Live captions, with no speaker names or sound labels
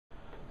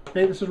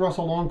Hey, this is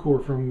Russell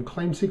Longcore from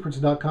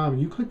ClaimSecrets.com.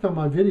 You clicked on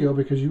my video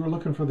because you were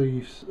looking for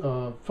the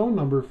phone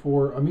number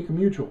for Amica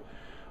Mutual.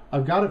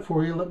 I've got it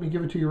for you. Let me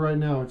give it to you right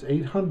now. It's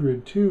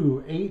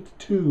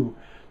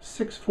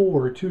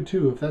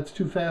 800-282-6422. If that's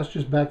too fast,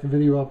 just back the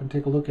video up and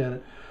take a look at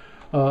it.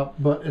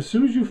 But as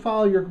soon as you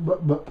file your...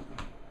 But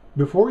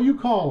before you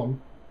call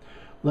them,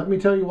 let me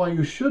tell you why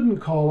you shouldn't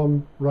call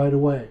them right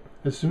away.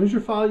 As soon as you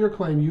file your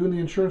claim, you and the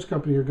insurance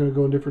company are going to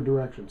go in different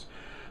directions.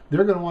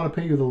 They're going to want to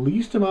pay you the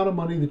least amount of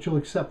money that you'll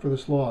accept for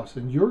this loss,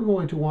 and you're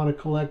going to want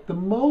to collect the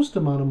most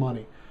amount of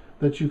money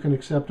that you can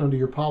accept under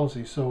your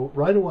policy. So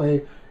right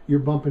away, you're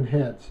bumping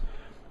heads.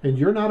 And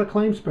you're not a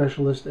claim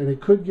specialist, and it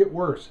could get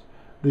worse.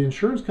 The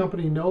insurance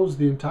company knows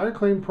the entire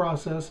claim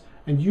process,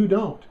 and you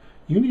don't.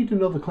 You need to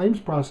know the claims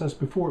process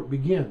before it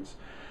begins.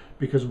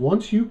 Because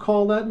once you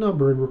call that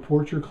number and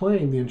report your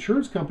claim, the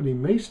insurance company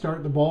may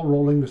start the ball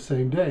rolling the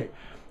same day.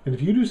 And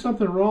if you do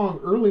something wrong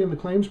early in the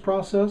claims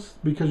process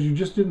because you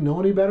just didn't know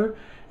any better,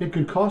 it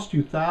could cost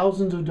you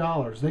thousands of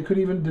dollars. They could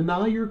even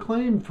deny your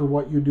claim for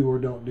what you do or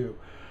don't do.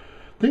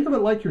 Think of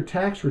it like your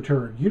tax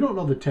return. You don't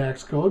know the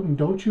tax code, and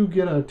don't you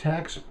get a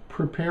tax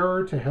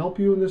preparer to help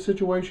you in this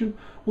situation?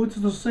 Well, it's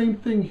the same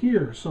thing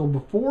here. So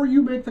before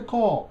you make the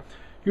call,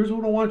 here's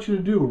what I want you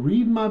to do.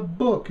 Read my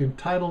book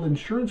entitled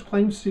Insurance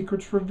Claim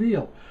Secrets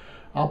Revealed.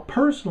 I'll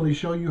personally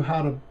show you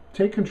how to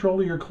take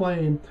control of your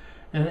claim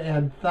and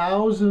add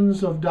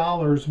thousands of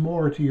dollars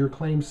more to your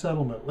claim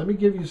settlement. Let me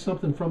give you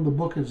something from the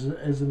book as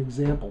an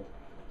example.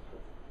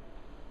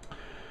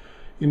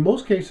 In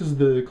most cases,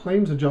 the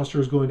claims adjuster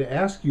is going to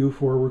ask you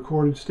for a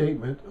recorded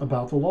statement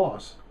about the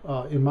loss.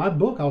 In my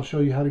book, I'll show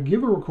you how to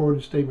give a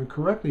recorded statement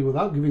correctly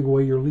without giving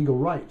away your legal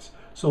rights.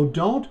 So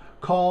don't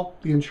call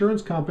the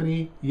insurance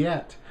company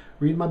yet.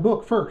 Read my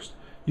book first.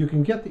 You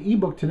can get the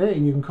ebook today,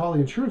 and you can call the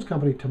insurance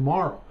company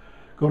tomorrow.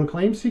 Go to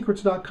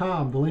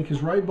ClaimSecrets.com. The link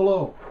is right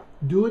below.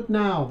 Do it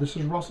now. This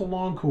is Russell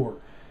Longcore.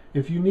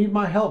 If you need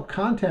my help,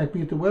 contact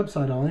me at the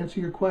website. I'll answer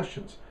your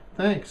questions.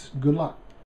 Thanks. Good luck.